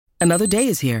Another day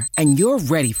is here, and you're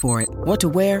ready for it. What to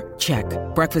wear? Check.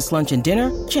 Breakfast, lunch, and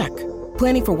dinner? Check.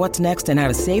 Planning for what's next and how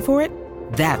to save for it?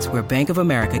 That's where Bank of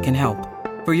America can help.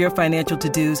 For your financial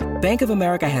to-dos, Bank of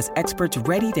America has experts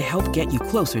ready to help get you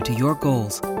closer to your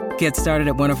goals. Get started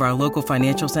at one of our local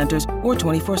financial centers or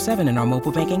 24/7 in our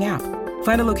mobile banking app.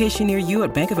 Find a location near you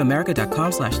at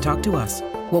bankofamerica.com/talktous.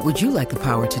 What would you like the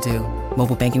power to do?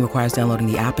 Mobile banking requires downloading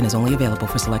the app and is only available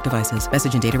for select devices.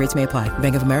 Message and data rates may apply.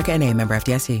 Bank of America N.A., member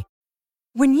FDIC.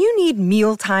 When you need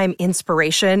mealtime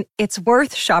inspiration, it's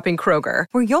worth shopping Kroger,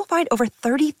 where you'll find over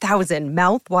 30,000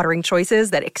 mouth-watering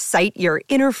choices that excite your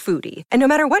inner foodie. And no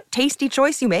matter what tasty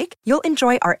choice you make, you'll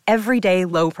enjoy our everyday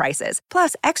low prices,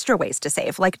 plus extra ways to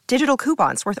save, like digital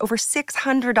coupons worth over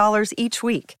 $600 each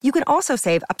week. You can also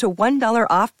save up to $1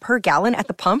 off per gallon at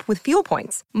the pump with fuel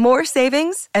points. More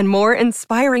savings and more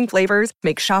inspiring flavors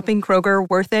make shopping Kroger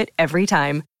worth it every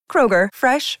time. Kroger,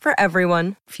 fresh for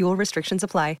everyone. Fuel restrictions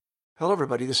apply. Hello,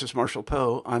 everybody. This is Marshall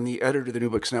Poe. I'm the editor of the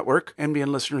New Books Network.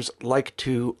 NBN listeners like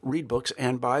to read books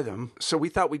and buy them. So we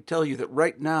thought we'd tell you that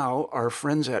right now, our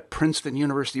friends at Princeton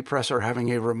University Press are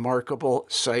having a remarkable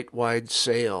site-wide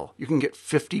sale. You can get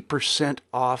 50%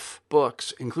 off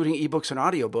books, including ebooks and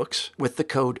audiobooks, with the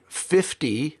code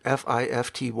 50,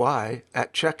 F-I-F-T-Y,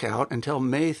 at checkout until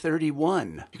May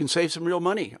 31. You can save some real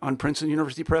money on Princeton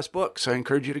University Press books. I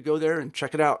encourage you to go there and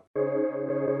check it out.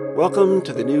 Welcome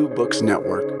to the New Books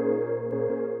Network.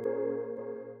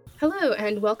 Hello,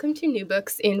 and welcome to New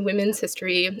Books in Women's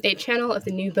History, a channel of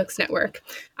the New Books Network.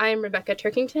 I'm Rebecca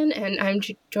Turkington, and I'm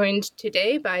joined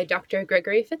today by Dr.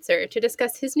 Gregory Fitzer to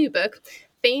discuss his new book,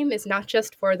 Fame is Not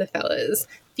Just for the Fellas,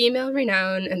 Female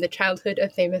Renown and the Childhood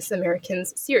of Famous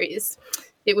Americans series.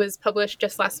 It was published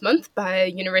just last month by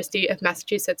University of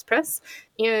Massachusetts Press,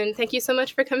 and thank you so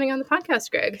much for coming on the podcast,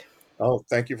 Greg. Oh,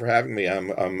 thank you for having me.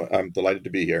 I'm delighted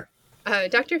to be here.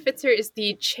 Dr. Fitzer is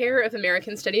the chair of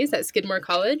American Studies at Skidmore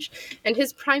College, and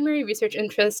his primary research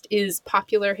interest is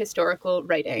popular historical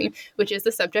writing, which is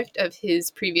the subject of his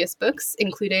previous books,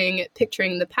 including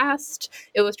Picturing the Past,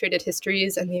 Illustrated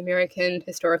Histories and the American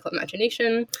Historical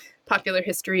Imagination, Popular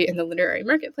History in the Literary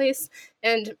Marketplace,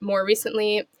 and more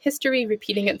recently, History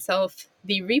Repeating Itself,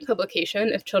 the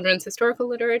republication of children's historical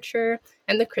literature,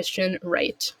 and the Christian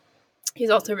Right. He's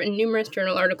also written numerous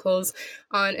journal articles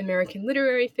on American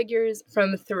literary figures,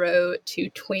 from Thoreau to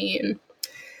Twain.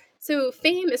 So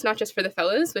Fame is Not Just for the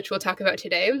Fellas, which we'll talk about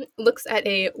today, looks at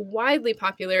a widely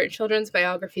popular children's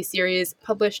biography series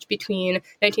published between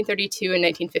 1932 and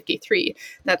 1953.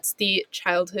 That's the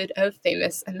Childhood of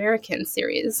Famous Americans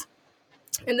series.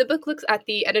 And the book looks at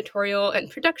the editorial and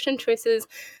production choices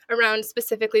around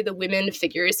specifically the women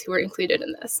figures who were included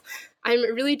in this. I'm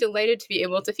really delighted to be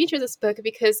able to feature this book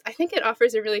because I think it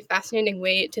offers a really fascinating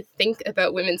way to think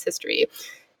about women's history,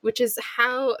 which is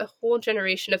how a whole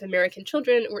generation of American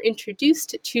children were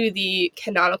introduced to the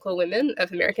canonical women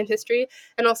of American history,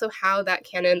 and also how that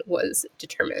canon was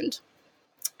determined.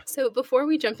 So before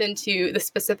we jump into the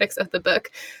specifics of the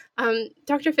book,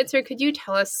 Dr. Fitzer, could you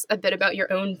tell us a bit about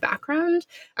your own background?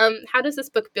 How does this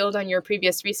book build on your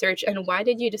previous research, and why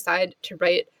did you decide to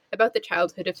write about the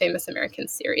Childhood of Famous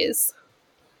Americans series?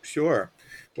 Sure.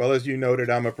 Well, as you noted,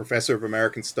 I'm a professor of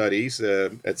American Studies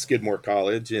at Skidmore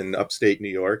College in upstate New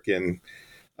York, and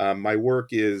my work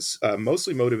is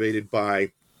mostly motivated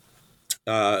by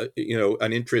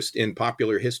an interest in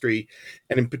popular history,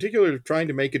 and in particular trying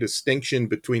to make a distinction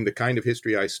between the kind of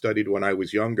history I studied when I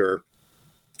was younger,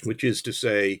 which is to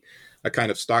say a kind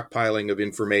of stockpiling of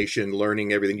information,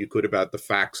 learning everything you could about the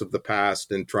facts of the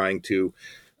past and trying to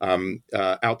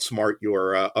outsmart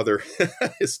your other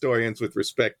historians with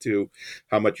respect to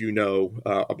how much you know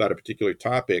about a particular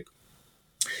topic.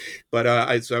 But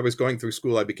as I was going through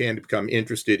school, I began to become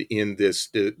interested in this,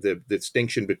 the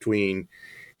distinction between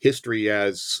history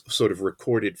as sort of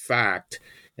recorded fact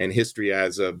and history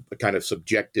as a kind of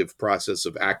subjective process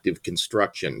of active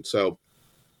construction. So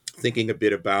thinking a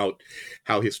bit about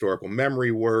how historical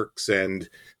memory works and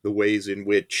the ways in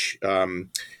which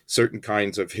certain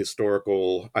kinds of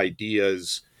historical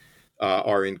ideas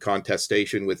are in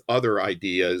contestation with other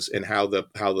ideas, and how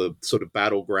the sort of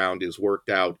battleground is worked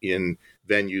out in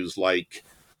venues like,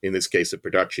 in this case, a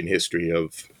production history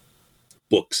of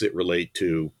books that relate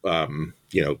to,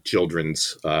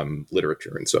 children's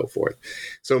literature and so forth.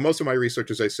 So most of my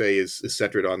research, as I say, is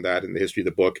centered on that in the history of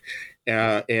the book.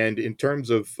 And in terms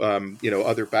of,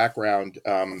 other background,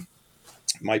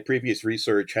 my previous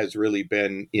research has really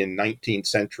been in 19th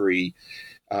century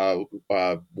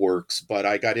works, but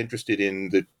I got interested in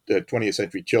the 20th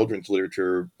century children's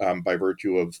literature by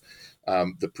virtue of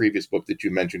the previous book that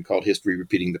you mentioned called History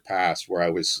Repeating the Past, where I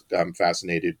was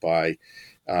fascinated by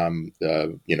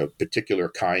particular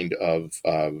kind of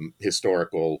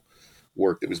historical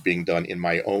work that was being done in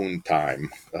my own time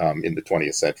in the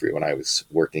 20th century when I was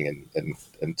working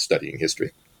and studying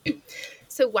history.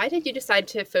 So why did you decide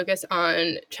to focus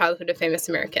on Childhood of Famous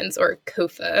Americans, or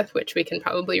COFA, which we can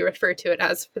probably refer to it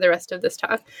as for the rest of this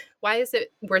talk? Why is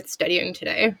it worth studying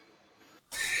today?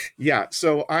 Yeah,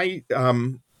 so as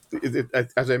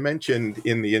I mentioned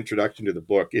in the introduction to the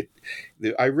book,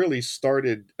 I really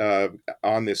started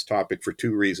on this topic for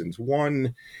two reasons.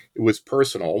 One, it was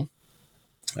personal.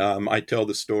 I tell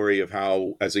the story of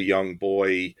how, as a young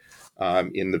boy,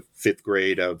 in the fifth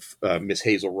grade of Miss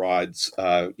Hazel Rod's,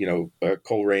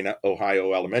 Coleraine,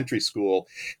 Ohio elementary school,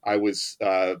 I was,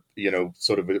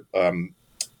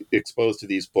 exposed to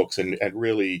these books and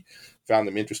really found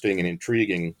them interesting and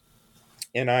intriguing.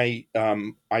 And I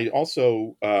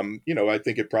also, I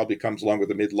think it probably comes along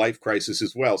with a midlife crisis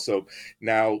as well. So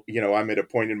now, I'm at a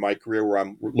point in my career where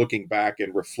I'm looking back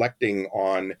and reflecting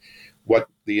on what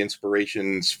the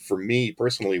inspirations for me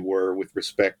personally were with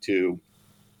respect to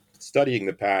studying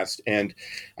the past. And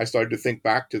I started to think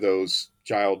back to those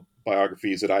child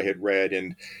biographies that I had read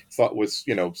and thought was,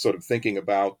 sort of thinking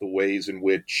about the ways in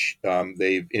which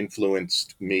they've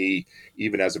influenced me,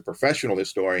 even as a professional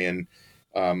historian,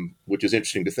 which is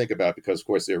interesting to think about because, of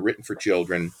course, they're written for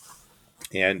children.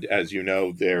 And as you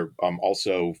know, they're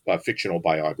also fictional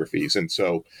biographies. And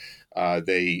so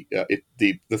the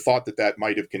thought that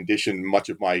might have conditioned much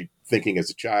of my thinking as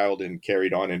a child and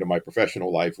carried on into my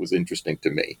professional life was interesting to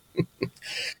me.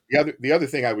 The other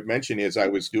thing I would mention is I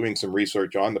was doing some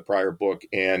research on the prior book,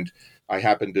 and I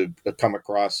happened to come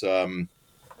across a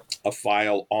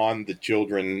file on the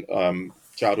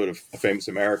Childhood of Famous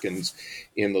Americans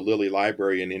in the Lilly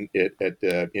Library at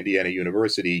Indiana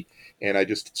University, and I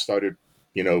just started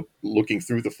looking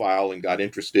through the file and got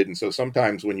interested. And so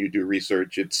sometimes when you do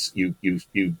research, it's you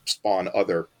spawn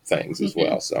other things as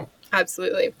well. So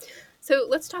absolutely. So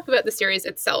let's talk about the series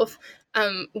itself.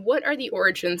 What are the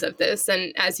origins of this?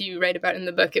 And as you write about in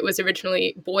the book, it was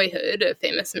originally Boyhood of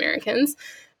Famous Americans.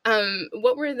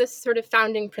 What were the sort of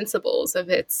founding principles of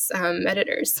its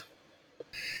editors?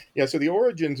 Yeah, so the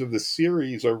origins of the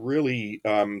series are really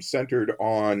centered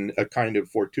on a kind of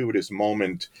fortuitous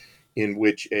moment in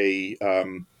which a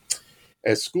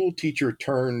school teacher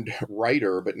turned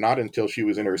writer, but not until she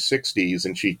was in her 60s,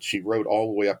 and she wrote all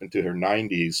the way up into her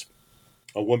 90s.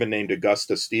 A woman named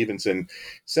Augusta Stevenson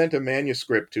sent a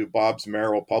manuscript to Bobbs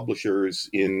Merrill Publishers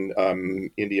in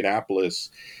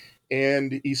Indianapolis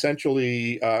and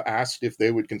essentially asked if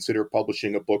they would consider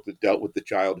publishing a book that dealt with the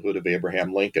childhood of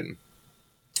Abraham Lincoln.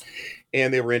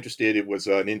 And they were interested. It was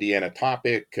an Indiana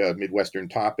topic, a Midwestern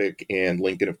topic, and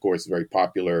Lincoln, of course, is very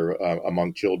popular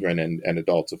among children and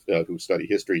adults who study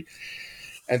history.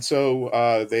 And so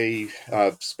they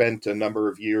spent a number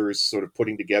of years sort of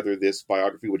putting together this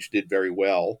biography, which did very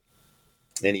well.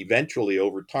 And eventually,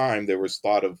 over time, there was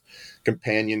thought of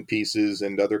companion pieces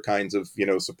and other kinds of,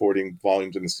 supporting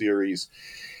volumes in the series.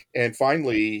 And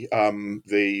finally,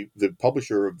 the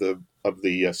publisher of the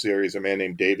series, a man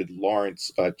named David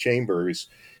Lawrence Chambers,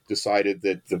 decided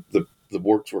that the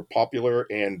works were popular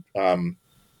and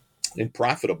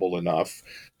profitable enough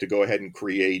to go ahead and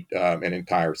create an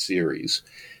entire series.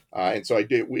 And so I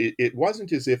did. It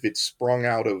wasn't as if it sprung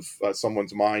out of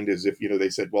someone's mind, as if they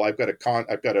said, "Well, I've got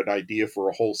an idea for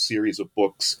a whole series of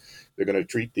books. They're going to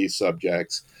treat these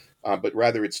subjects," but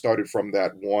rather it started from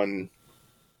that one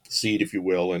seed, if you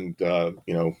will, and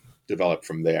developed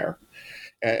from there.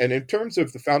 And in terms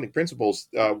of the founding principles,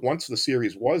 once the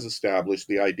series was established,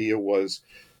 the idea was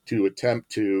to attempt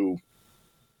to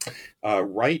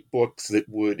write books that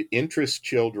would interest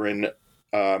children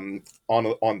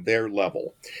on their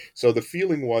level. So the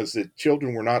feeling was that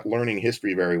children were not learning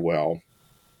history very well,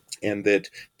 and that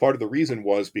part of the reason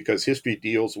was because history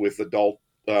deals with adult.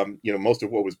 Most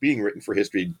of what was being written for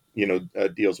history,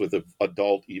 deals with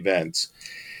adult events.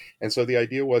 And so the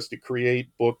idea was to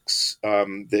create books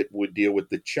that would deal with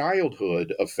the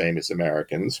childhood of famous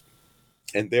Americans,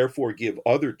 and therefore give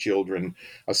other children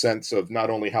a sense of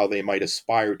not only how they might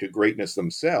aspire to greatness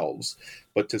themselves,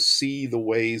 but to see the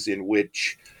ways in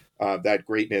which that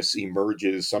greatness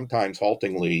emerges, sometimes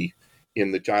haltingly,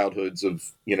 in the childhoods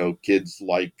of, kids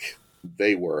like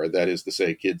they were. That is to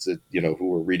say, kids that, who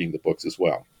were reading the books as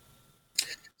well.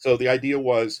 So the idea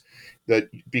was that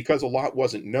because a lot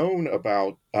wasn't known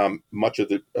about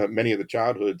many of the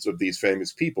childhoods of these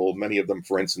famous people, many of them,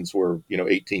 for instance, were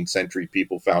 18th century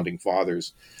people, founding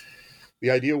fathers. The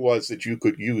idea was that you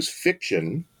could use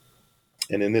fiction,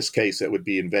 and in this case, that would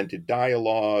be invented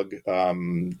dialogue,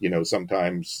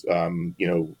 sometimes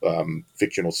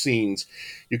fictional scenes.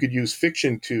 You could use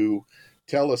fiction to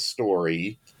tell a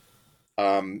story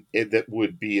that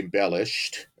would be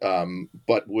embellished,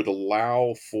 but would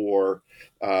allow for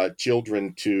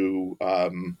children to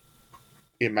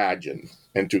imagine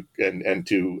and to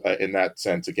in that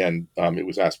sense, again, it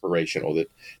was aspirational, that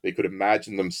they could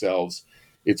imagine themselves.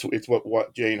 It's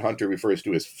what Jane Hunter refers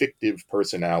to as fictive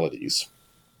personalities,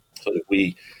 so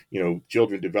that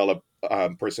children develop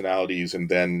personalities and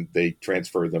then they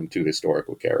transfer them to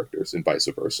historical characters and vice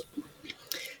versa.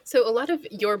 So a lot of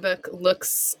your book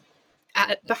looks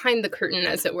behind the curtain,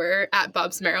 as it were, at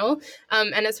Bobbs Merrill,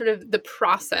 and at sort of the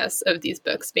process of these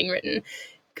books being written.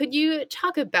 Could you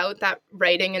talk about that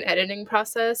writing and editing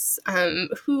process?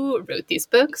 Who wrote these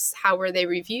books? How were they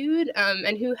reviewed?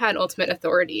 And who had ultimate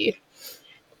authority?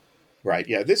 Right.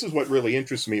 Yeah. This is what really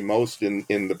interests me most in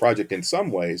the project in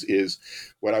some ways, is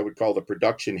what I would call the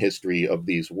production history of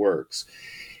these works.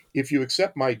 If you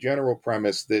accept my general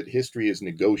premise that history is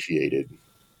negotiated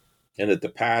and that the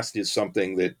past is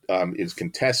something that is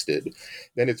contested,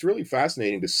 then it's really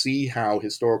fascinating to see how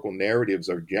historical narratives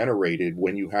are generated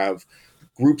when you have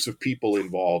groups of people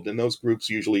involved. And those groups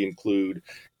usually include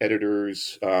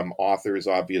editors, authors,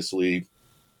 obviously,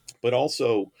 but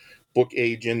also book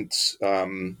agents,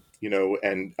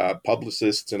 and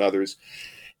publicists and others.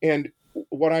 And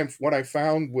what I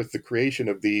found with the creation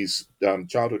of these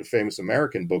Childhood of Famous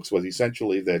American books was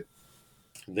essentially that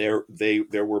there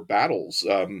were battles,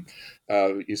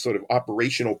 sort of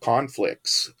operational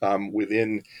conflicts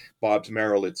within Bobbs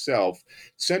Merrill itself,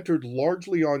 centered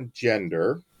largely on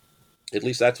gender. At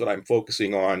least that's what I'm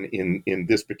focusing on in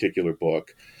this particular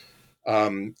book.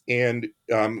 The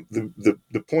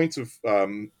points of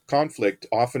conflict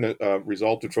often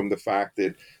resulted from the fact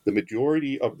that the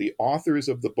majority of the authors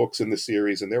of the books in the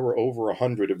series, and there were over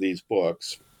 100 of these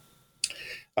books,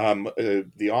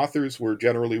 the authors were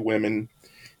generally women.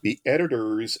 The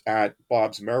editors at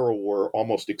Bobbs Merrill were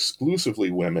almost exclusively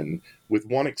women, with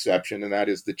one exception, and that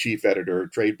is the chief editor,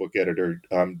 trade book editor,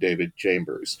 David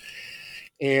Chambers.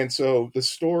 And so the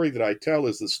story that I tell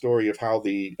is the story of how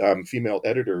the female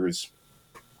editors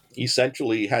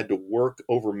essentially had to work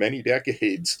over many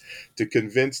decades to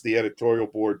convince the editorial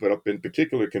board, but in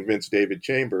particular convince David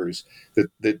Chambers,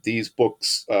 that these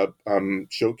books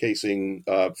showcasing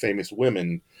famous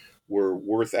women were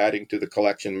worth adding to the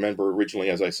collection. Remember, originally,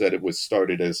 as I said, it was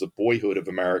started as a boyhood of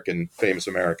famous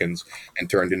Americans and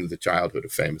turned into the childhood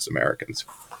of famous Americans.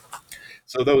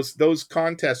 So those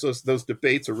contests, those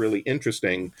debates are really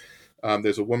interesting.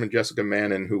 There's a woman, Jessica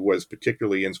Mannon, who was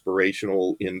particularly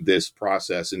inspirational in this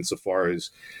process insofar as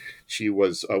she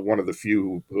was one of the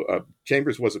few.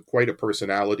 Chambers was quite a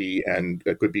personality and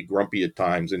could be grumpy at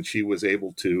times, and she was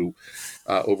able to,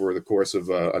 over the course of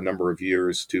a number of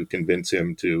years, to convince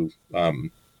him to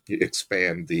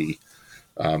expand the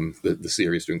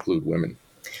series to include women.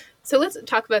 So let's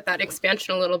talk about that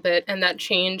expansion a little bit and that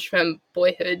change from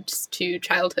boyhoods to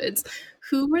childhoods.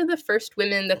 Who were the first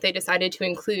women that they decided to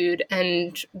include,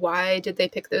 and why did they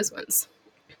pick those ones?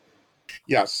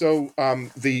 Yeah, so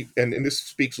and this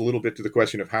speaks a little bit to the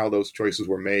question of how those choices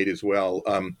were made as well.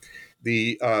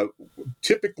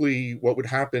 Typically what would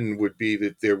happen would be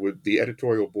that the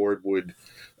editorial board would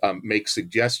make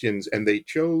suggestions, and they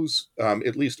chose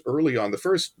at least early on the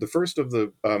first of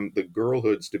the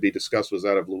girlhoods to be discussed was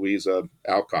that of Louisa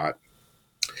Alcott.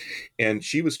 And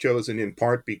she was chosen in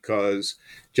part because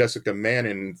Jessica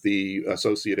Mannon, the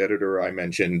associate editor I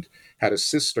mentioned, had a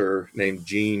sister named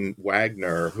Jean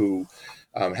Wagner who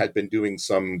had been doing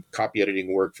some copy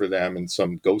editing work for them and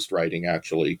some ghostwriting,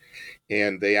 actually.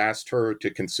 And they asked her to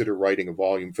consider writing a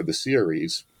volume for the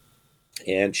series.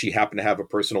 And she happened to have a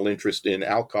personal interest in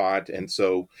Alcott. And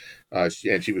so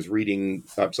she was reading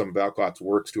some of Alcott's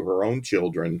works to her own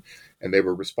children, and they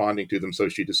were responding to them. So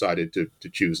she decided to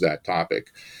choose that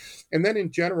topic. And then in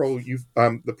general,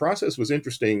 the process was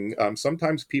interesting.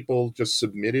 Sometimes people just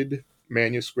submitted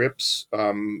manuscripts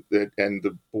and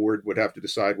the board would have to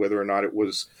decide whether or not it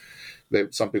was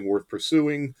something worth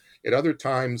pursuing. At other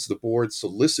times, the board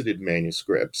solicited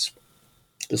manuscripts.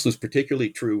 This was particularly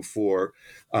true for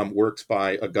works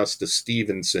by Augusta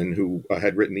Stevenson, who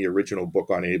had written the original book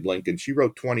on Abe Lincoln. She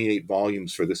wrote 28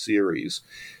 volumes for the series,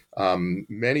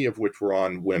 many of which were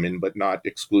on women, but not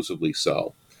exclusively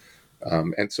so.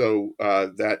 And so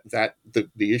the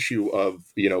issue of,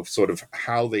 sort of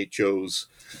how they chose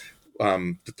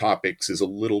the topics is a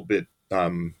little bit,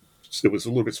 it was a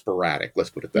little bit sporadic,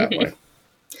 let's put it that way.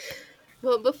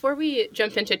 Well, before we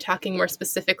jump into talking more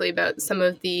specifically about some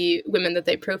of the women that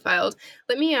they profiled,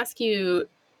 let me ask you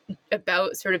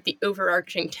about sort of the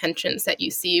overarching tensions that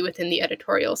you see within the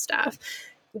editorial staff.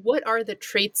 what are the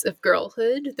traits of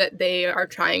girlhood that they are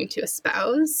trying to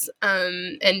espouse?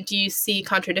 And do you see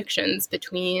contradictions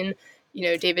between,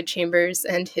 David Chambers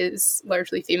and his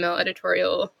largely female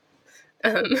editorial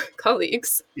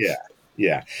colleagues? Yeah.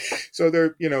 Yeah. So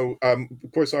there,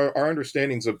 of course, our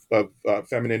understandings of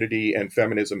femininity and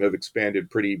feminism have expanded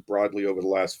pretty broadly over the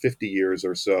last 50 years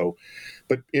or so.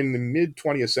 But in the mid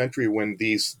 20th century, when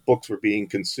these books were being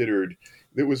considered,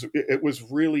 there was a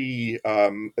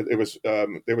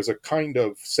kind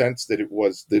of sense that it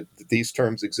was that these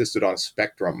terms existed on a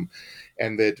spectrum,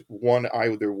 and that one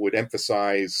either would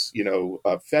emphasize,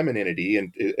 femininity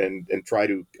and try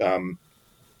to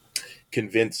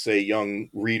convince, say, young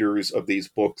readers of these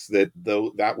books that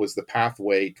though that was the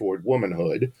pathway toward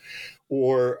womanhood,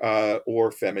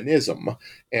 or feminism.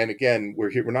 And again,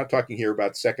 we're not talking here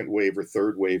about second wave or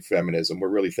third wave feminism. We're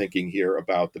really thinking here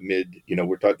about the mid.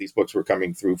 These books were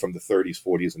coming through from the 30s,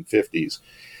 40s, and 50s.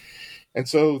 And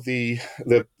so the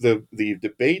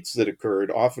debates that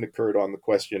often occurred on the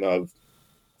question of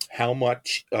how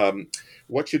much,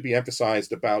 what should be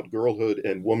emphasized about girlhood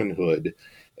and womanhood,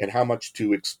 and how much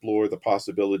to explore the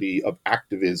possibility of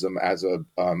activism as a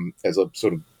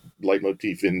sort of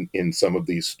leitmotif in some of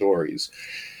these stories.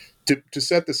 To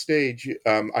set the stage,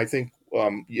 I think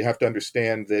you have to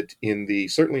understand that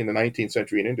certainly in the 19th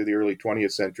century and into the early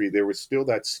 20th century, there was still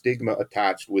that stigma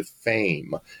attached with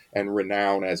fame and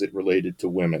renown as it related to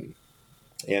women.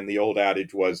 And the old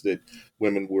adage was that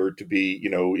women were to be,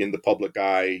 in the public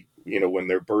eye, when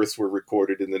their births were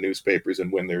recorded in the newspapers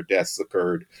and when their deaths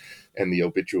occurred and the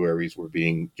obituaries were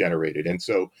being generated. And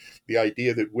so the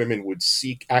idea that women would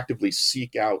actively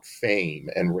seek out fame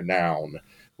and renown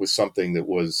was something that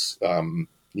was,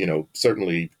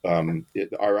 certainly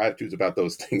our attitudes about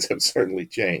those things have certainly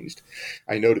changed.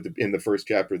 I noted in the first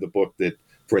chapter of the book that,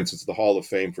 for instance, the Hall of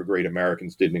Fame for Great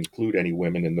Americans didn't include any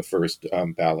women in the first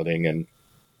balloting, and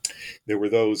there were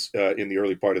those in the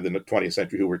early part of the 20th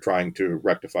century who were trying to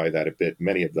rectify that a bit,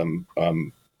 many of them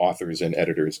authors and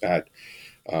editors at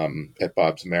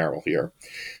Bobbs-Merrill here.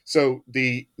 So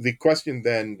the question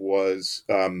then was,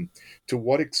 to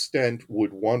what extent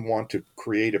would one want to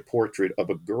create a portrait of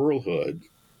a girlhood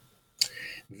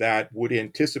that would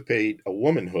anticipate a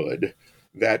womanhood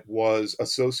that was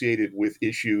associated with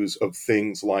issues of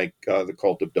things like the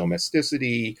cult of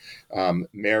domesticity,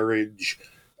 marriage.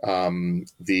 In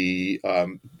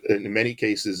many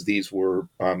cases, these were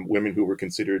women who were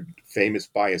considered famous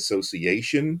by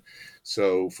association.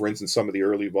 So, for instance, some of the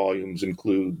early volumes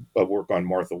include a work on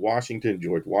Martha Washington,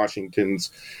 George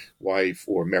Washington's wife,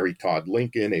 or Mary Todd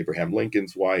Lincoln, Abraham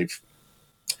Lincoln's wife.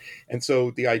 And so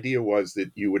the idea was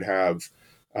that you would have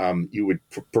you would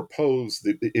propose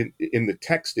that in the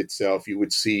text itself, you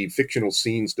would see fictional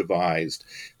scenes devised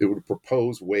that would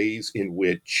propose ways in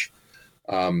which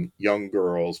young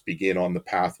girls begin on the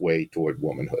pathway toward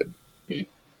womanhood.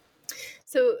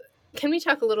 So can we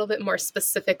talk a little bit more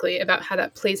specifically about how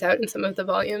that plays out in some of the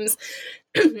volumes?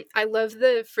 I love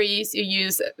the phrase you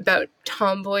use about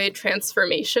tomboy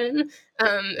transformation,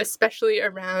 especially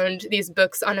around these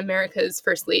books on America's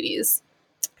first ladies.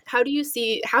 How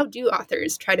do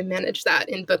authors try to manage that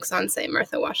in books on, say,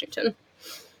 Martha Washington?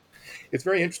 It's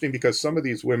very interesting because some of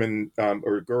these women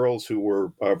or girls who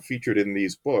were featured in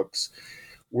these books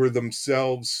were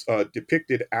themselves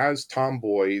depicted as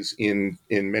tomboys in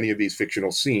many of these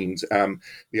fictional scenes.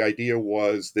 The idea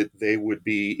was that they would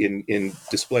be in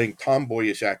displaying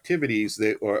tomboyish activities.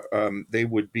 They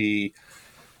would be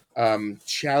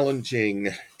challenging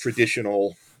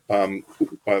traditional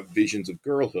visions of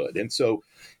girlhood. And so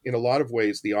in a lot of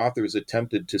ways, the authors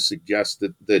attempted to suggest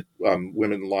that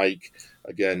women like,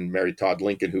 again, Mary Todd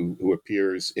Lincoln, who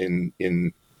appears in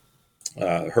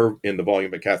the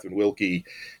volume by Catherine Wilkie,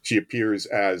 she appears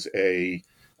as a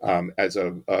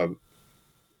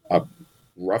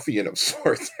ruffian of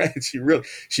sorts.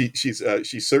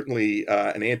 She's certainly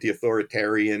an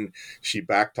anti-authoritarian. She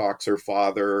backtalks her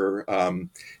father.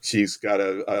 She's got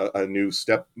a new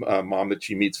step mom that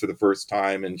she meets for the first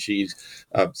time, and she's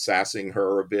sassing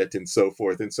her a bit and so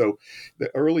forth. And so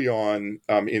early on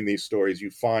in these stories,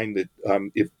 you find that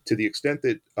if to the extent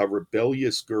that a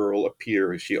rebellious girl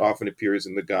appears, she often appears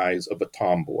in the guise of a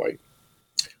tomboy.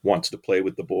 Wants to play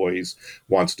with the boys,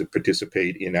 wants to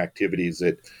participate in activities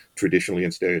that traditionally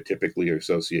and stereotypically are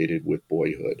associated with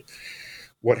boyhood.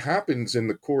 What happens in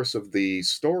the course of the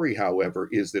story, however,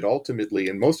 is that ultimately,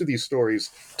 and most of these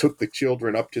stories took the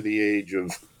children up to the age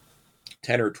of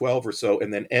 10 or 12 or so,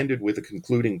 and then ended with a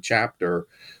concluding chapter,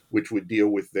 which would deal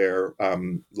with their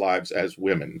lives as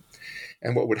women.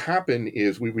 And what would happen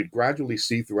is we would gradually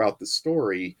see throughout the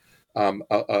story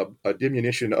a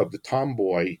diminution of the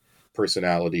tomboy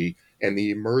personality and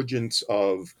the emergence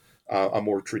of a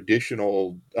more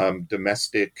traditional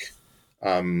domestic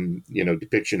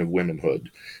depiction of womanhood.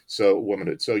 So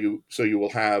you will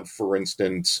have, for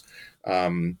instance,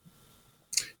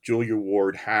 Julia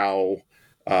Ward Howe,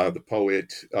 the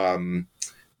poet,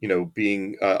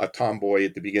 being a tomboy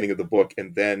at the beginning of the book,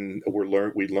 and then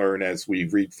we learn as we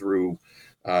read through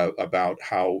about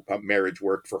how marriage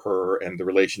worked for her and the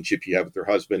relationship she had with her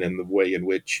husband, and the way in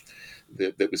which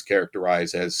that was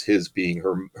characterized as his being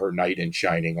her knight in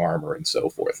shining armor and so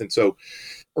forth. And so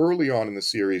early on in the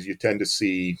series, you tend to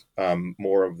see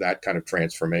more of that kind of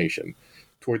transformation.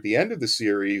 Toward the end of the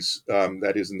series,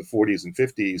 that is in the 40s and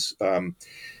 50s,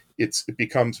 it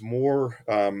becomes more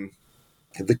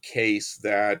the case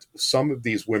that some of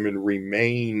these women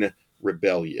remain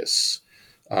rebellious,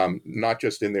 not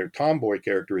just in their tomboy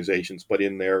characterizations, but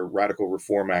in their radical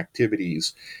reform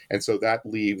activities. And so that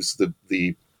leaves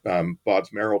the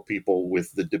Bobbs-Merrill people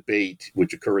with the debate,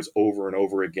 which occurs over and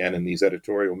over again in these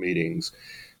editorial meetings,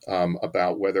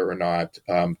 about whether or not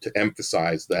to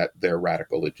emphasize their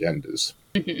radical agendas.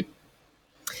 Mm-hmm.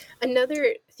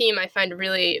 Another theme I find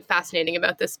really fascinating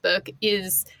about this book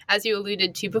is, as you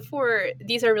alluded to before,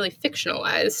 these are really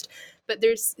fictionalized, but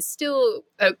there's still,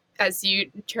 as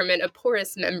you term it, a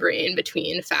porous membrane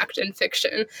between fact and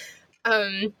fiction.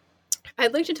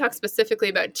 I'd like to talk specifically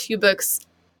about two books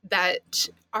that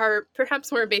are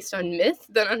perhaps more based on myth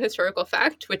than on historical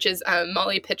fact, which is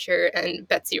Molly Pitcher and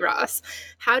Betsy Ross.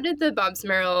 How did the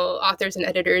Bobbs-Merrill authors and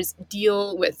editors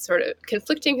deal with sort of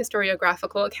conflicting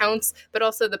historiographical accounts, but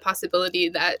also the possibility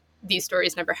that these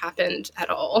stories never happened at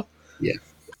all?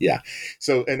 Yeah.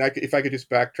 So, and if I could just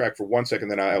backtrack for 1 second,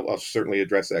 then I'll certainly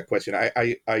address that question.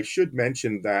 I should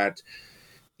mention that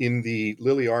in the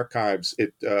Lilly archives at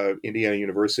Indiana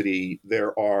University,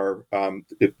 there are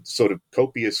sort of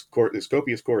copious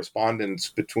correspondence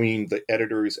between the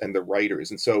editors and the writers.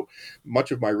 And so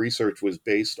much of my research was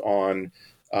based on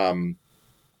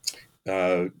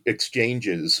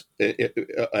exchanges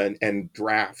and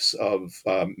drafts of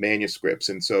manuscripts.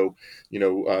 And so,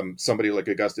 somebody like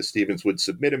Augustus Stevens would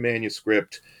submit a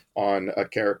manuscript on a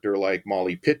character like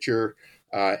Molly Pitcher,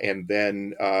 and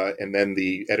then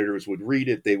the editors would read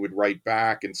it. They would write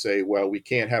back and say, well, we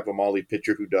can't have a Molly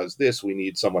Pitcher who does this. We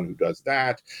need someone who does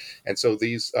that. And so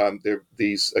these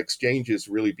exchanges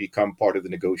really become part of the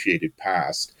negotiated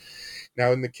past.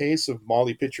 Now, in the case of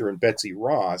Molly Pitcher and Betsy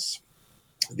Ross,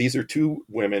 these are two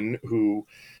women whose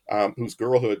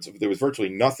girlhoods, there was virtually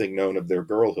nothing known of their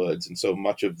girlhoods. And so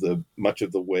much of the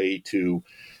way to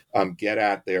get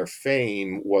at their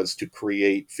fame was to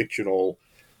create fictional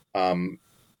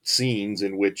scenes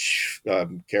in which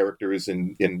characters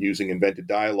in using invented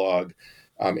dialogue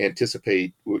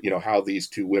anticipate, how these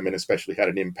two women especially had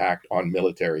an impact on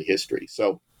military history.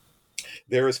 So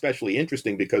they're especially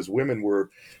interesting because women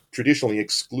were traditionally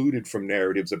excluded from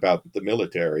narratives about the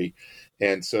military.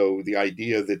 And so the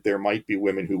idea that there might be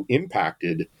women who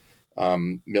impacted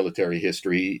military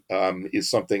history is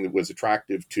something that was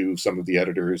attractive to some of the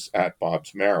editors at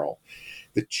Bobbs-Merrill.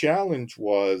 The challenge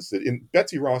was that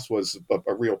Betsy Ross was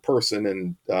a real person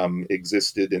and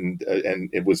existed, and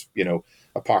it was,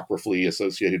 apocryphally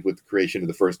associated with the creation of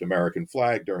the first American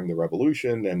flag during the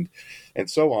Revolution and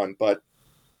so on. But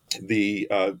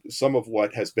some of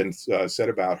what has been said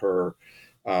about her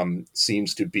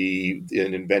seems to be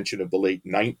an invention of the late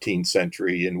 19th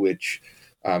century, in which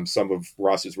some of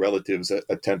Ross's relatives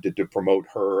attempted to promote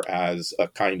her as a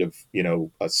kind of,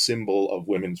 a symbol of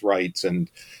women's rights and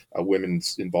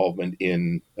women's involvement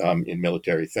in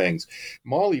military things.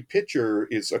 Molly Pitcher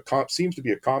seems to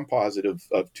be a composite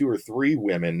of two or three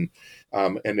women,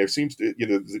 and there seems to,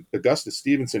 Augustus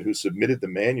Stevenson, who submitted the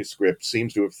manuscript,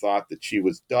 seems to have thought that she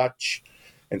was Dutch,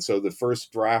 and so the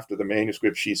first draft of the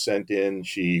manuscript she sent in,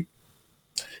 she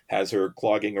has her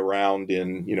clogging around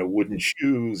in wooden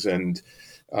shoes and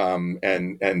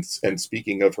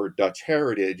speaking of her Dutch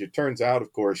heritage, it turns out,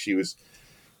 of course, she was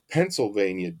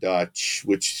Pennsylvania Dutch,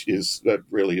 which is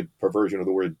really a perversion of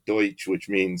the word Deutsch, which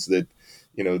means that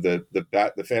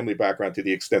the family background, to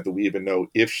the extent that we even know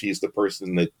if she's the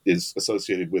person that is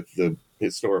associated with the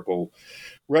historical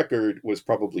record, was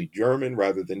probably German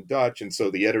rather than Dutch, and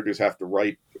so the editors have to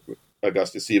write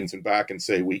Augustus Stevenson back and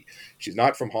say she's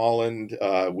not from Holland.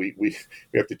 We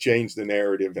have to change the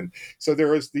narrative, and so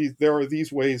there are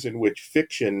these ways in which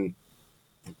fiction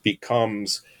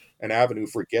becomes an avenue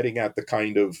for getting at the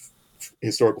kind of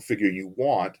historical figure you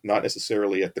want, not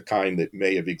necessarily at the kind that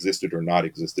may have existed or not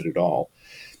existed at all.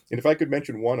 And if I could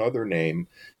mention one other name,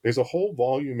 there's a whole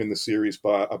volume in the series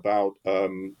about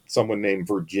someone named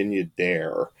Virginia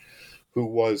Dare, who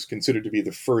was considered to be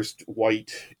the first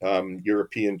white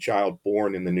European child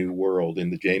born in the New World in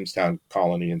the Jamestown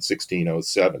colony in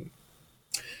 1607.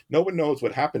 No one knows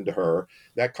what happened to her.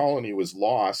 That colony was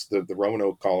lost. The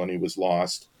Roanoke colony was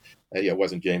lost. It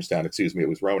wasn't Jamestown, excuse me, it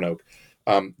was Roanoke.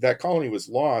 That colony was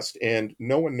lost, and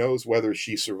no one knows whether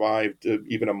she survived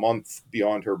even a month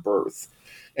beyond her birth.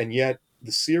 And yet,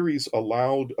 the series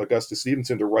allowed Augusta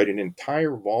Stevenson to write an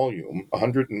entire volume,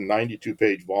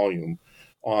 192-page volume,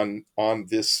 on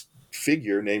this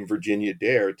figure named Virginia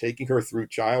Dare, taking her through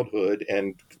childhood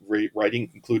and writing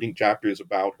concluding chapters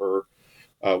about her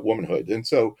womanhood. And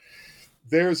so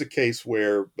there's a case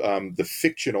where the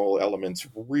fictional elements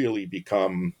really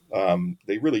become,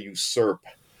 they really usurp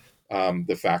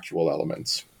the factual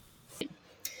elements.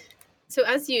 So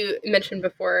as you mentioned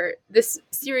before, this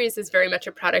series is very much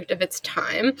a product of its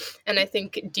time, and I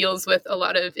think deals with a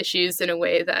lot of issues in a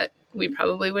way that we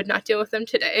probably would not deal with them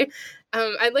today.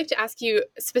 I'd like to ask you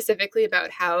specifically about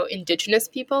how Indigenous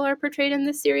people are portrayed in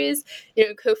this series.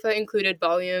 COFA included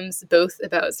volumes both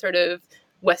about sort of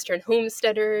Western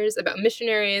homesteaders, about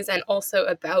missionaries, and also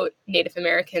about Native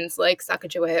Americans like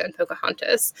Sacagawea and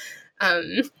Pocahontas.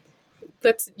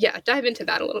 Let's dive into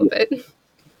that a little bit.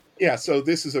 Yeah, so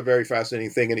this is a very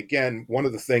fascinating thing. And again, one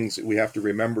of the things that we have to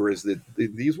remember is that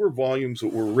these were volumes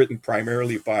that were written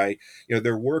primarily by,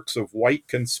 they're works of white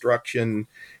construction,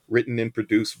 written and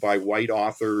produced by white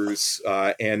authors,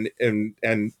 and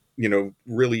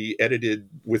really edited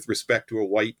with respect to a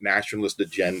white nationalist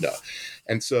agenda.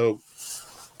 And so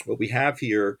what we have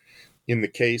here in the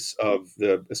case of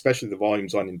especially the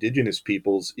volumes on Indigenous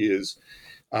peoples is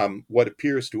what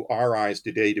appears to our eyes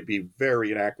today to be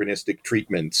very anachronistic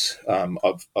treatments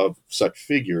of such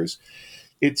figures.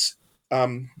 This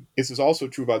is also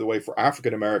true, by the way, for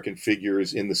African American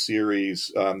figures in the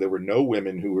series. There were no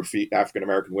women who were African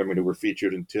American women who were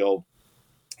featured until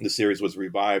the series was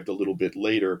revived a little bit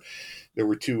later. There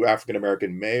were 2 African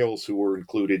American males who were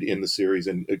included in the series,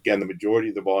 and again, the majority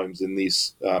of the volumes in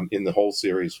these in the whole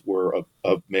series were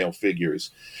of male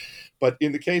figures. But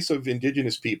in the case of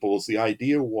Indigenous peoples, the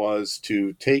idea was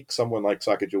to take someone like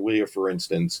Sacagawea, for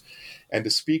instance, and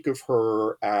to speak of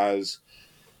her as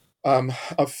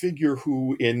a figure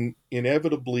who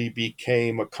inevitably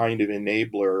became a kind of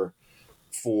enabler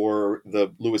for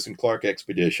the Lewis and Clark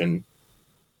expedition,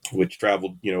 which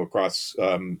traveled, across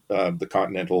the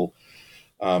continental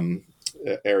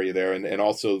area there, and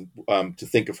also to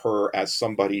think of her as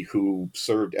somebody who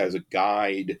served as a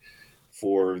guide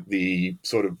for the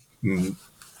sort of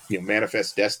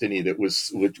manifest destiny that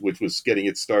which was getting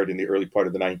its start in the early part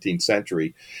of the 19th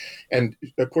century. And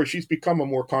of course, she's become a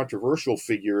more controversial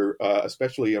figure,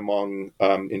 especially among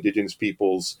Indigenous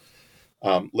peoples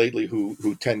lately,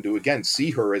 who tend to again see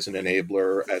her as an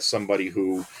enabler, as somebody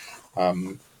who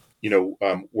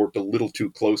worked a little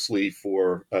too closely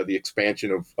for the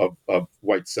expansion of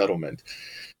white settlement.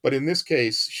 But in this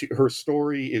case, her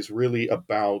story is really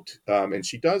about, and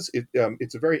she does,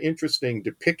 it's a very interesting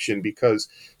depiction because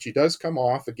she does come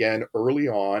off again early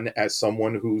on as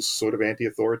someone who's sort of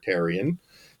anti-authoritarian.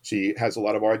 She has a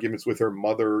lot of arguments with her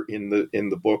mother in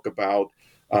the book about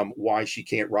why she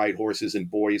can't ride horses and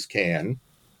boys can.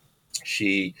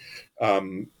 She's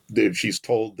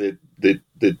told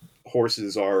that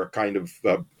horses are a kind of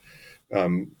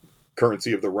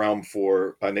currency of the realm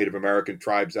for Native American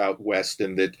tribes out west,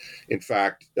 and that, in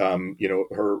fact,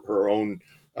 her own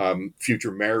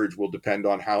future marriage will depend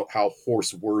on how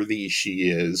horse-worthy she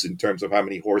is in terms of how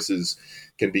many horses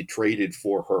can be traded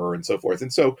for her and so forth.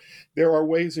 And so there are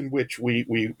ways in which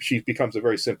she becomes a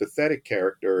very sympathetic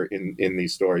character in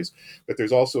these stories, but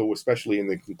there's also, especially in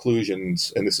the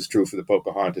conclusions, and this is true for the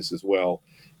Pocahontas as well,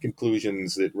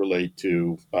 conclusions that relate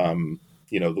to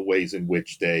the ways in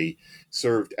which they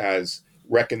served as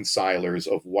reconcilers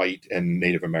of white and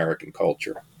Native American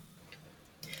culture.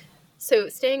 So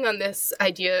staying on this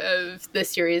idea of the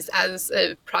series as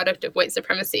a product of white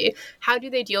supremacy, how do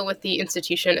they deal with the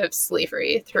institution of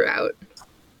slavery throughout?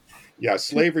 Yeah,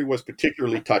 slavery was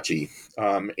particularly touchy,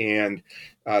 and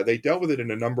they dealt with it in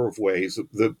a number of ways.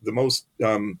 The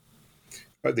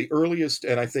earliest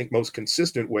and I think most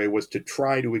consistent way was to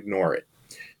try to ignore it.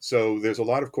 So there's a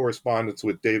lot of correspondence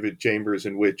with David Chambers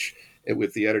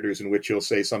with the editors in which he'll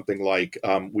say something like,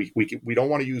 we don't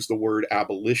want to use the word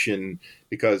abolition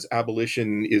because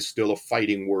abolition is still a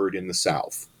fighting word in the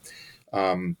South.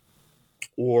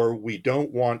 Or we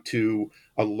don't want to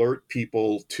alert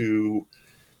people to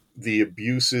the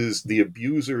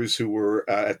abusers who were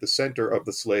at the center of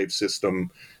the slave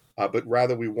system, but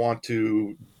rather we want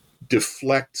to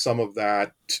deflect some of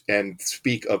that and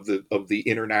speak of the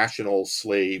international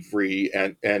slavery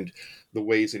and the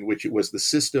ways in which it was the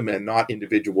system and not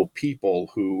individual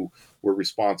people who were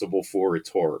responsible for its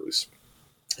horrors.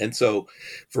 And so,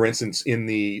 for instance,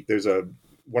 there's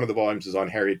one of the volumes is on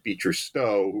Harriet Beecher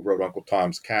Stowe, who wrote Uncle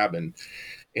Tom's Cabin,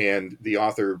 and the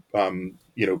author,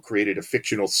 created a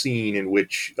fictional scene in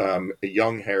which a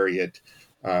young Harriet,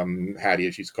 Hattie,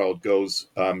 as she's called, goes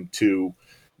to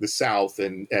the South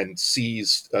and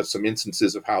sees some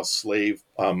instances of how slave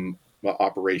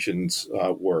operations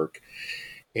work.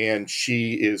 And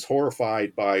she is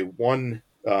horrified by one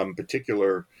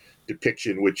particular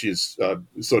depiction, which is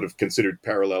sort of considered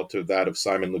parallel to that of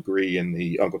Simon Legree in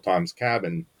the Uncle Tom's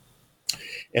Cabin.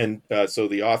 And so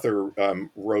the author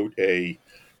wrote a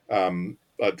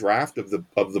draft of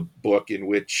the book in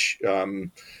which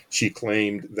she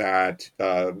claimed that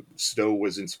Stowe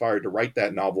was inspired to write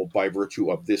that novel by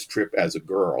virtue of this trip as a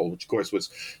girl, which of course was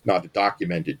not a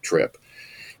documented trip.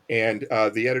 And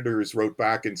the editors wrote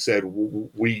back and said,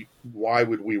 why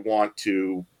would we want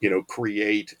to,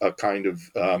 create a kind of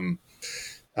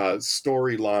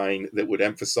storyline that would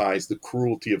emphasize the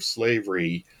cruelty of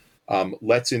slavery?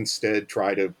 Let's instead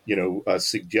try to,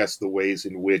 suggest the ways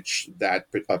in which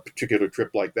a particular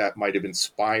trip like that might have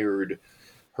inspired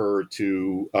her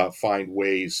to find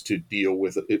ways to deal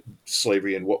with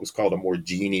slavery in what was called a more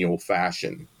genial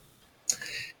fashion.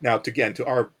 Now, to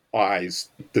our eyes,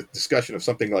 the discussion of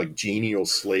something like genial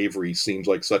slavery seems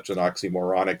like such an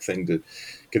oxymoronic thing to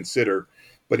consider.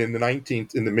 But in the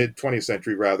mid 20th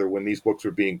century, rather, when these books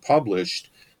were being published,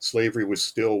 slavery was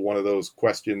still one of those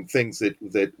things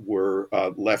that were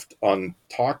left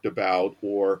untalked about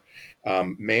or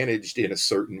managed in a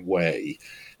certain way.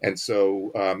 And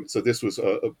so this was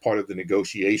a part of the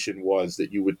negotiation, was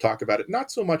that you would talk about it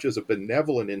not so much as a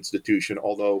benevolent institution,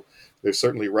 although there's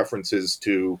certainly references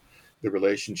to the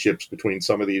relationships between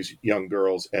some of these young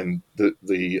girls and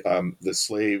the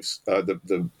slaves,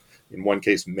 in one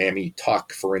case, Mammy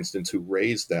Tuck, for instance, who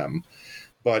raised them.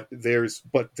 But there is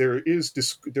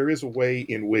a way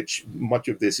in which much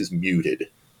of this is muted.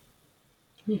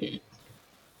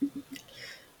 Mm-hmm.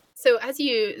 So, as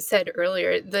you said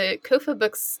earlier, the COFA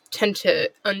books tend to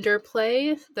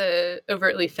underplay the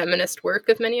overtly feminist work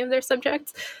of many of their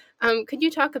subjects. Could you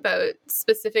talk about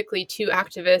specifically two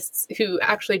activists who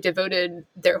actually devoted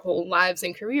their whole lives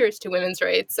and careers to women's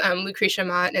rights, Lucretia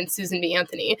Mott and Susan B.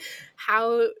 Anthony?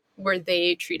 How were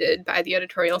they treated by the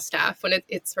editorial staff when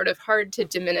it's sort of hard to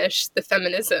diminish the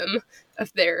feminism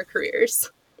of their careers?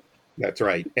 That's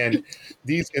right, and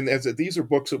these are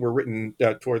books that were written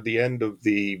toward the end of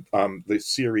the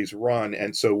series run,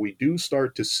 and so we do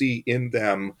start to see in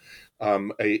them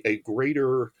a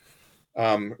greater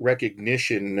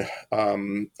recognition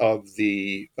of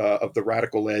the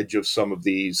radical edge of some of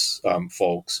these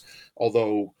folks,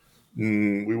 although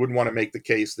we wouldn't want to make the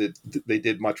case that they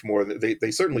did much more.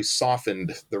 They certainly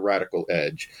softened the radical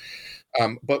edge.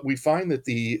 But we find that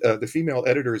the female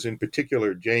editors, in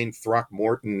particular, Jane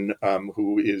Throckmorton,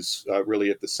 who is really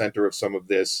at the center of some of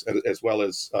this, as well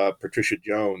as Patricia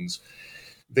Jones,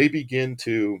 they begin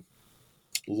to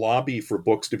lobby for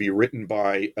books to be written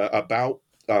by about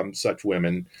such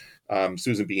women,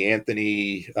 Susan B.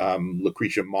 Anthony,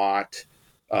 Lucretia Mott,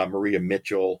 Maria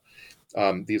Mitchell.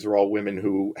 These are all women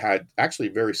who had actually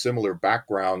very similar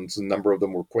backgrounds. A number of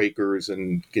them were Quakers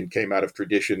and came out of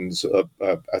traditions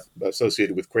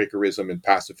associated with Quakerism and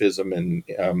pacifism and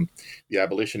the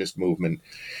abolitionist movement.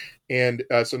 And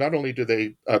so not only do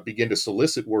they begin to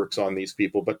solicit works on these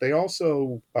people, but they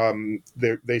also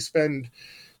they spend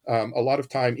a lot of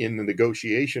time in the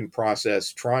negotiation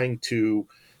process trying to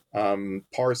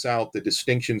parse out the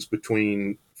distinctions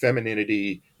between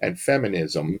femininity and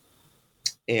feminism.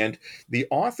 And the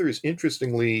authors,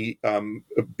 interestingly,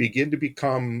 begin to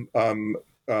become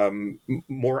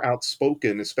more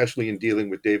outspoken, especially in dealing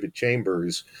with David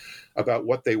Chambers, about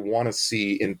what they want to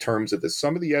see in terms of this.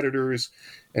 Some of the editors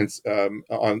and some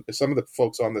of the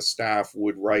folks on the staff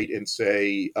would write and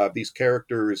say these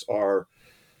characters are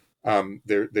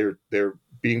they're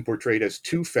being portrayed as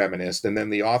too feminist, and then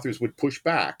the authors would push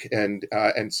back and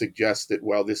suggest that,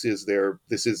 well, this is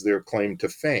their claim to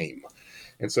fame.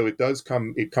 And so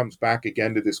it comes back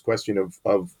again to this question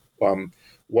of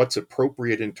what's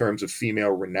appropriate in terms of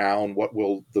female renown, what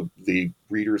will the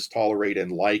readers tolerate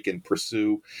and like and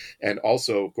pursue, and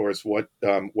also, of course, what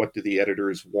do the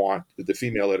editors want, the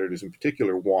female editors in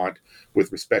particular want,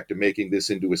 with respect to making this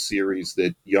into a series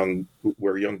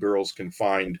where young girls can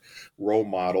find role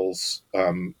models,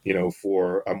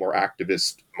 for a more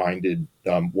activist-minded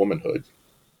womanhood.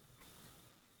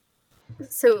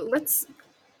 So let's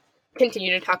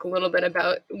continue to talk a little bit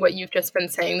about what you've just been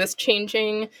saying, this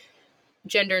changing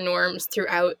gender norms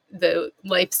throughout the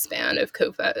lifespan of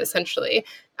COFA, essentially.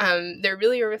 They're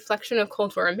really a reflection of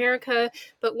Cold War America,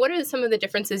 but what are some of the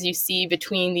differences you see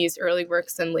between these early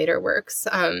works and later works?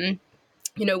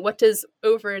 What does,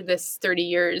 over this 30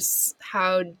 years,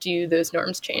 how do those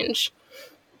norms change?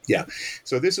 Yeah.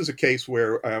 So this is a case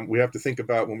where we have to think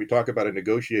about, when we talk about a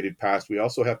negotiated past, we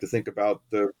also have to think about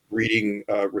the reading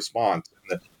response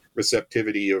and the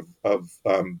receptivity of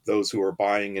those who are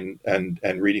buying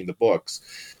and reading the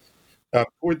books.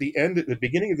 Toward the end, at the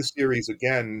beginning of the series,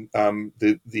 again,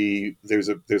 there's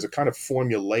a kind of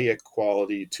formulaic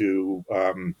quality to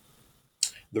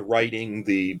the writing,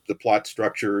 the plot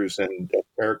structures, and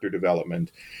character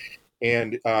development.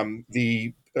 And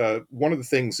one of the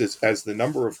things is, as the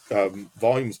number of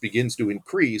volumes begins to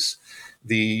increase,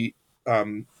 the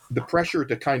pressure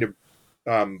to kind of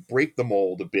break the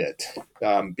mold a bit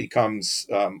becomes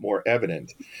more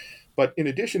evident. But in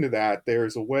addition to that,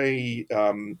 there's a way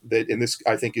that, and this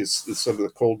I think is some of the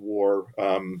Cold War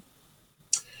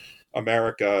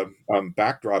America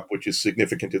backdrop, which is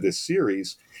significant to this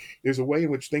series. There's a way in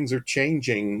which things are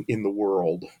changing in the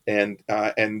world, and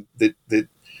that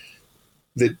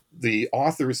the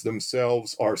authors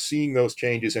themselves are seeing those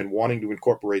changes and wanting to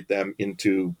incorporate them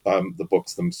into the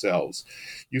books themselves.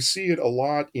 You see it a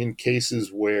lot in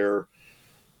cases where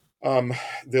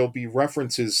there'll be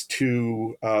references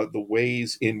to the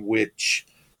ways in which,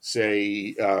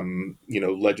 say,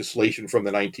 legislation from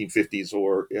the 1950s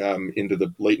or into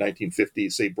the late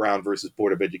 1950s, say Brown versus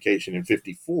Board of Education in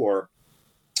 54,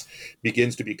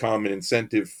 begins to become an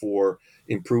incentive for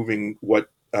improving what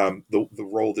the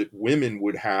role that women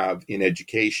would have in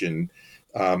education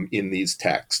in these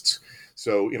texts.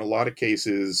 So in a lot of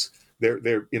cases,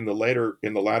 there in the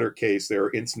latter case, there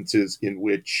are instances in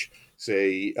which,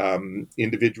 say,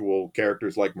 individual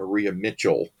characters like Maria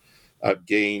Mitchell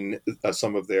gain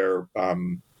some of their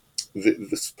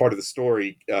this part of the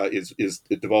story it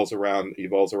evolves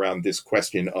around this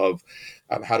question of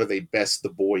how do they best the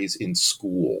boys in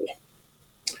school,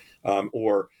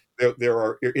 or there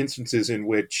are instances in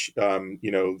which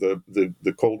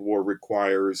the Cold War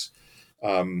requires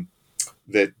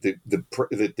that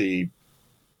the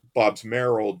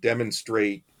Bobbs-Merrill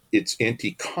demonstrate its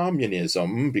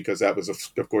anti-communism, because that was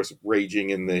of course raging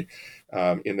in the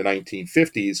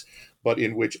 1950s, but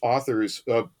in which authors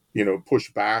push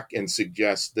back and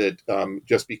suggest that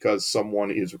just because a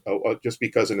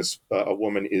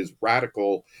woman is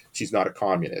radical, she's not a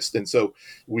communist. And so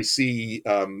we see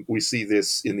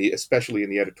this especially in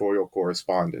the editorial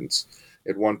correspondence.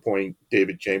 At one point,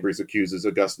 David Chambers accuses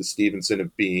Augusta Stevenson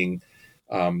of being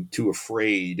too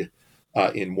afraid,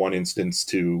 in one instance,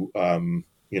 to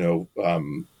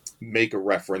make a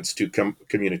reference to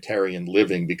communitarian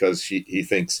living, because he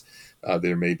thinks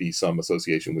there may be some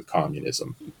association with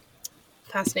communism.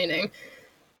 Fascinating.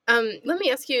 Let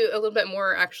me ask you a little bit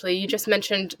more, actually. You just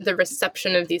mentioned the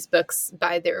reception of these books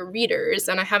by their readers,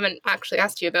 and I haven't actually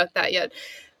asked you about that yet.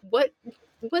 What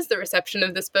was the reception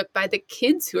of this book by the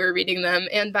kids who are reading them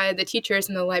and by the teachers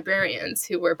and the librarians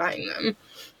who were buying them?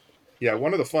 Yeah,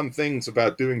 one of the fun things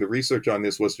about doing the research on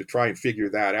this was to try and figure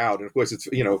that out. And of course, it's,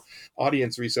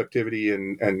 audience receptivity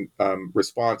and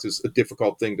response is a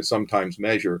difficult thing to sometimes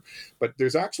measure. But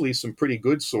there's actually some pretty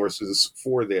good sources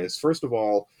for this. First of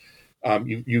all,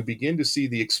 you begin to see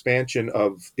the expansion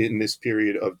in this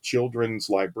period of children's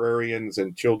librarians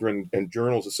and children and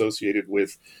journals associated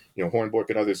with, Hornbook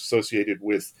and others associated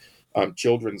with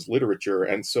children's literature.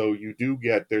 And so you do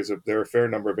get, there are a fair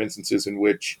number of instances in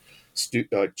which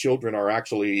children are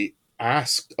actually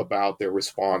asked about their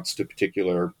response to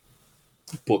particular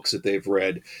books that they've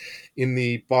read. In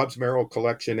the Bobbs-Merrill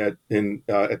collection at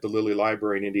the Lilly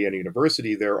Library in Indiana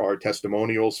University, there are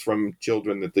testimonials from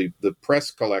children that the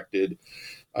press collected,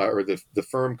 or the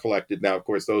firm collected. Now, of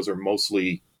course, those are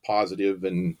mostly positive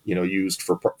and used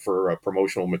for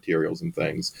promotional materials and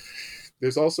things.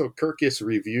 There's also Kirkus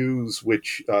reviews,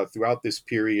 which throughout this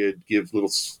period give little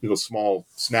small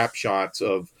snapshots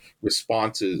of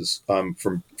responses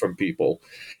from people,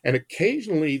 and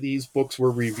occasionally these books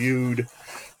were reviewed.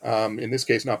 In this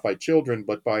case, not by children,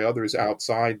 but by others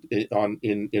outside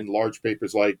in large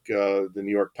papers like the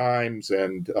New York Times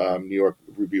and New York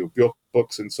Review of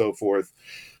Books and so forth.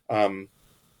 And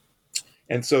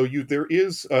so you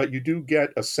do get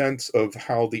a sense of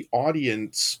how the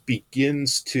audience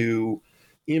begins to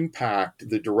impact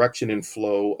the direction and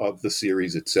flow of the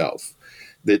series itself.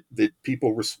 That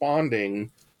people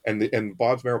responding and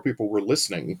Bobbs-Merrill people were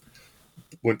listening.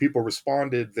 When people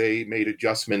responded, they made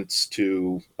adjustments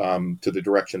to the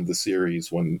direction of the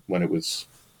series when it was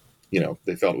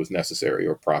they felt it was necessary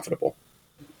or profitable.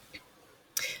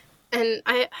 And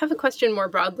I have a question more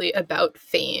broadly about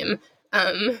fame,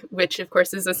 which of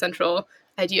course is a central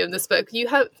idea of this book.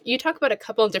 You talk about a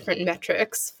couple of different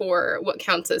metrics for what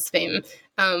counts as fame.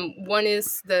 One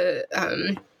is the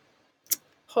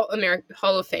Hall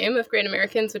of Fame of Great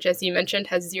Americans, which, as you mentioned,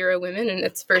 has 0 women in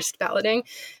its first balloting.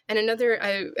 And another,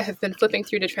 I have been flipping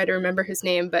through to try to remember his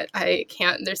name, but I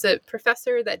can't. There's a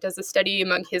professor that does a study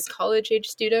among his college-age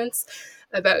students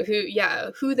about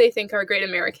who they think are great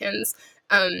Americans.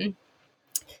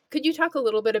 Could you talk a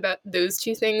little bit about those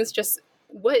two things? Just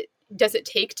what does it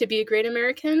take to be a great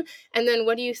American? And then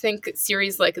what do you think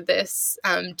series like this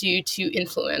do to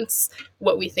influence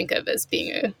what we think of as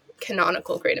being a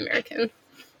canonical great American?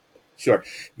 Sure.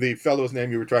 The fellow's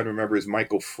name you were trying to remember is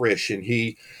Michael Frisch, and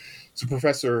he's a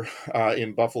professor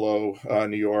in Buffalo,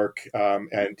 New York,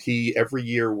 and he every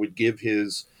year would give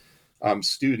his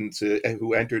students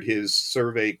who entered his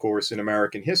survey course in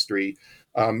American history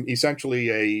essentially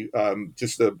a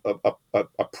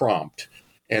prompt.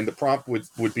 And the prompt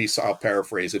would be, so I'll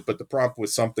paraphrase it, but the prompt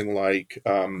was something like,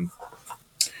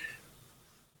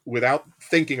 without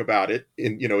thinking about it,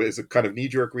 as a kind of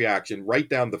knee-jerk reaction, write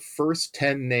down the first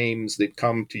 10 names that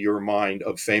come to your mind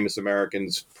of famous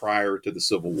Americans prior to the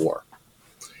Civil War.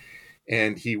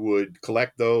 And he would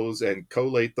collect those and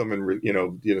collate them and,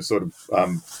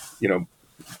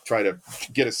 try to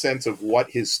get a sense of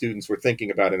what his students were thinking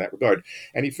about in that regard.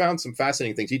 And he found some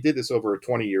fascinating things. He did this over a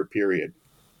 20-year period.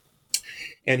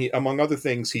 And among other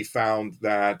things, he found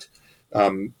that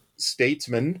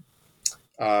statesmen,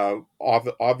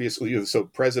 obviously, so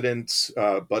presidents,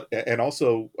 and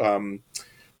also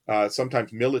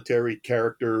sometimes military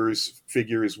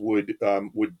figures would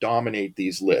dominate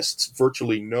these lists.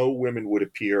 Virtually no women would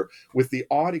appear, with the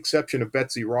odd exception of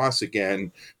Betsy Ross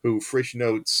again, who Frisch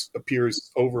notes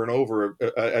appears over and over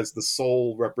as the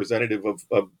sole representative of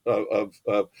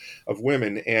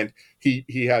women. And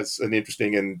he has an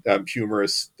interesting and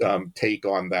humorous take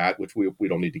on that, which we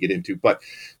don't need to get into. But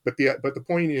the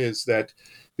point is that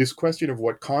this question of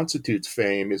what constitutes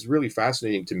fame is really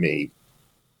fascinating to me.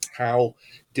 How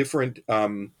different,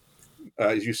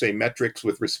 as you say, metrics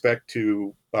with respect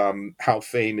to how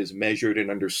fame is measured and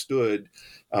understood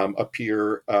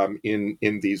appear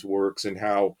in these works, and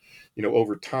how,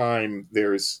 over time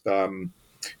there's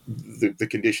the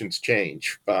conditions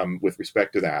change with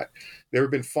respect to that. There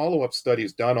have been follow-up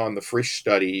studies done on the Frisch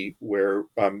study where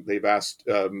they've asked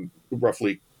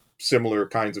roughly similar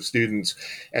kinds of students,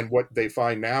 and what they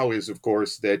find now is, of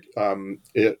course, that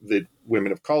that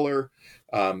women of color,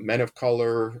 men of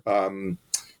color,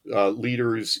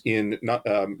 leaders in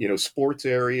sports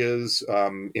areas,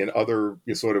 in other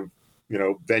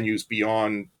venues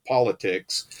beyond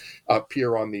politics,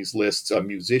 appear on these lists.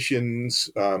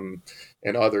 Musicians and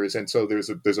others, and so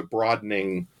there's a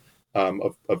broadening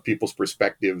of people's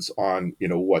perspectives on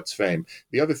what's fame.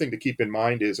 The other thing to keep in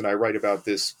mind is, and I write about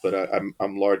this, but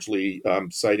I'm largely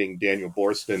citing Daniel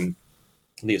Boorstin,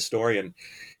 the historian,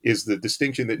 is the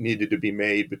distinction that needed to be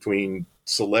made between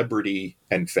celebrity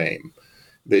and fame.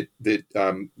 That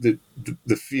the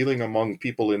feeling among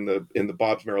people in the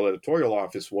Bobbs-Merrill editorial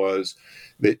office was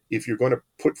that if you're going to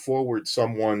put forward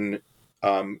someone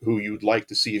who you'd like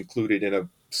to see included in a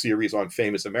series on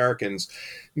famous Americans,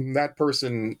 that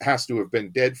person has to have been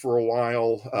dead for a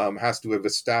while, has to have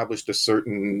established a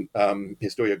certain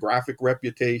historiographic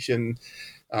reputation,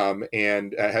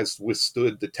 and has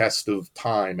withstood the test of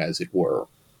time, as it were.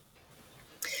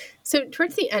 So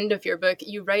towards the end of your book,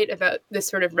 you write about this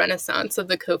sort of renaissance of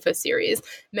the COFA series.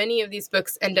 Many of these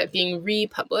books end up being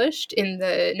republished in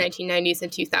the 1990s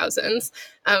and 2000s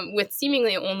with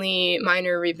seemingly only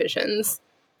minor revisions.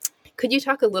 Could you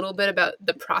talk a little bit about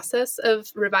the process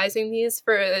of revising these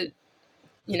for a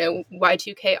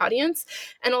Y2K audience?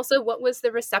 And also, what was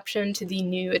the reception to the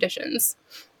new editions?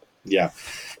 Yeah.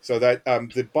 So that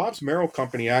the Bobbs-Merrill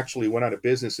Company actually went out of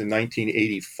business in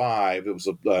 1985. It was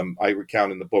I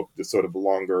recount in the book the sort of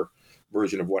longer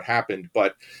version of what happened,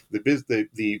 but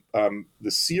the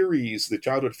series, the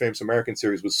Childhood Famous American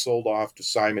series, was sold off to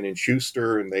Simon &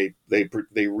 Schuster, and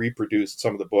they reproduced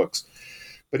some of the books.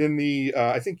 But in the,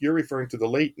 I think you're referring to the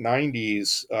late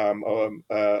 90s,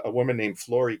 a woman named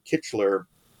Florrie Kitchler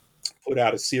put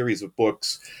out a series of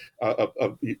books,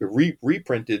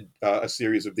 reprinted a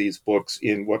series of these books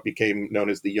in what became known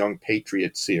as the Young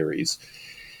Patriot series.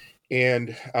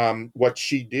 And what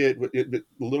she did, a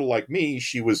little like me,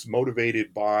 she was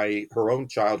motivated by her own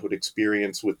childhood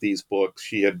experience with these books.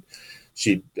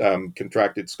 She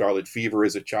contracted scarlet fever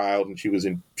as a child, and she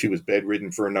was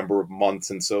bedridden for a number of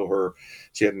months, and so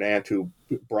she had an aunt who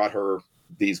brought her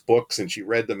these books, and she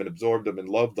read them and absorbed them and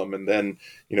loved them. And then,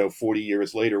 40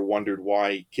 years later, wondered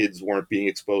why kids weren't being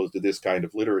exposed to this kind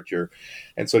of literature.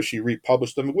 And so she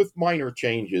republished them with minor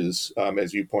changes.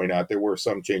 As you point out, there were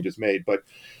some changes made, but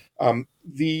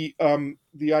the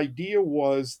idea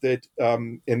was that,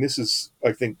 and this is,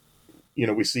 I think,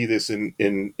 we see this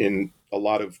in a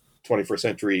lot of 21st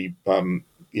century,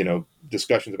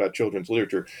 discussions about children's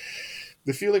literature.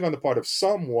 The feeling on the part of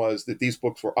some was that these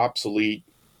books were obsolete,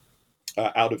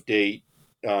 out of date,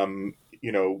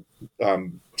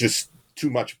 just too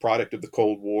much product of the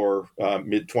Cold War,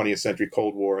 mid 20th century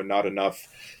Cold War, and not enough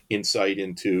insight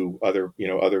into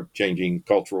other changing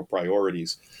cultural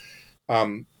priorities.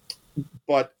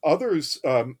 But others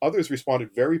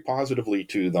responded very positively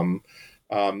to them.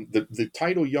 The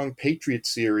title Young Patriot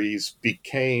series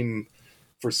became,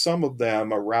 for some of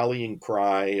them, a rallying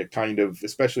cry, a kind of,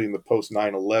 especially in the post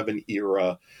 9/11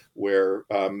 era, where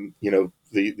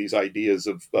these ideas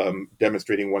of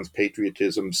demonstrating one's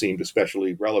patriotism seemed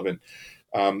especially relevant.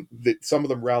 That some of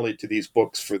them rallied to these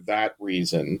books for that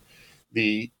reason.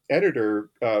 The editor,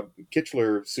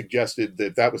 Kitchler, suggested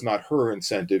that was not her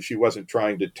incentive. She wasn't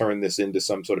trying to turn this into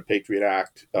some sort of Patriot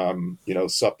Act,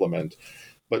 supplement,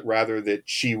 but rather that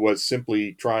she was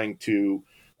simply trying to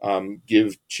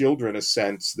give children a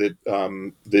sense that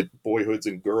boyhoods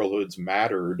and girlhoods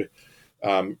mattered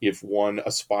if one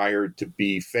aspired to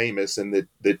be famous, and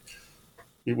that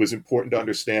it was important to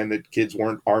understand that kids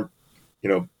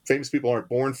famous people aren't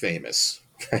born famous.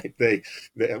 Right? They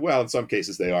well, in some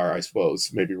cases they are, I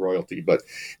suppose, maybe royalty, but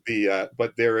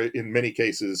they're, in many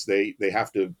cases they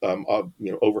have to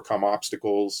overcome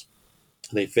obstacles,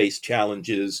 they face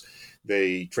challenges,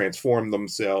 they transform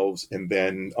themselves, and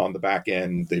then on the back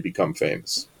end they become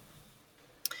famous.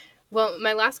 Well,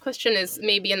 my last question is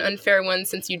maybe an unfair one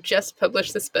since you just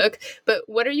published this book, but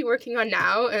what are you working on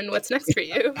now, and what's next for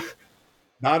you?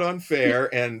 Not unfair,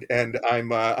 and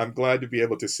I'm glad to be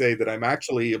able to say that I'm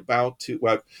actually about to.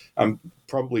 Well, I'm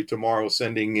probably tomorrow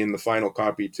sending in the final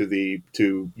copy to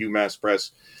UMass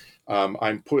Press.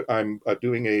 I'm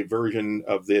doing a version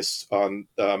of this on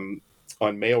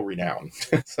male renown.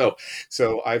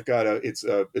 so I've got it's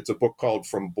a book called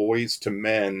From Boys to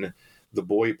Men: The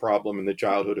Boy Problem in the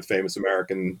Childhood of Famous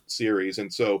American series.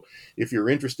 And so if you're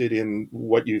interested in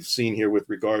what you've seen here with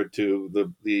regard to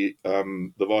the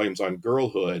volumes on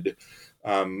girlhood,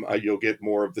 you'll get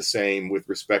more of the same with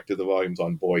respect to the volumes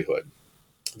on boyhood.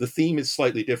 The theme is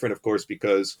slightly different, of course,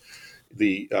 because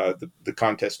the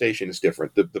contestation is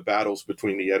different. The battles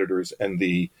between the editors and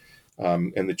the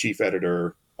chief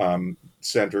editor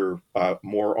center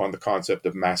more on the concept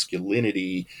of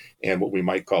masculinity and what we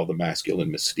might call the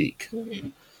masculine mystique. Mm-hmm.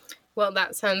 Well,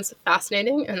 that sounds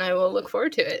fascinating, and I will look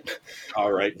forward to it.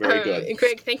 All right, very good.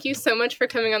 Greg, thank you so much for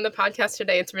coming on the podcast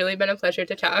today. It's really been a pleasure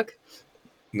to talk.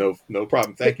 No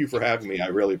problem. Thank you for having me. I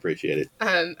really appreciate it.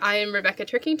 I am Rebecca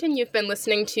Turkington. You've been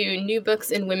listening to New Books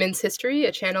in Women's History,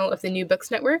 a channel of the New Books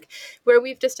Network, where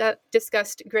we've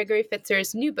discussed Gregory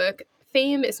Fitzer's new book,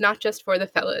 Fame is Not Just for the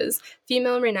Fellas,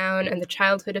 Female Renown and the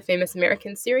Childhood of Famous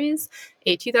American series,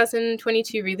 a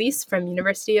 2022 release from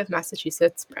University of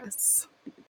Massachusetts Press.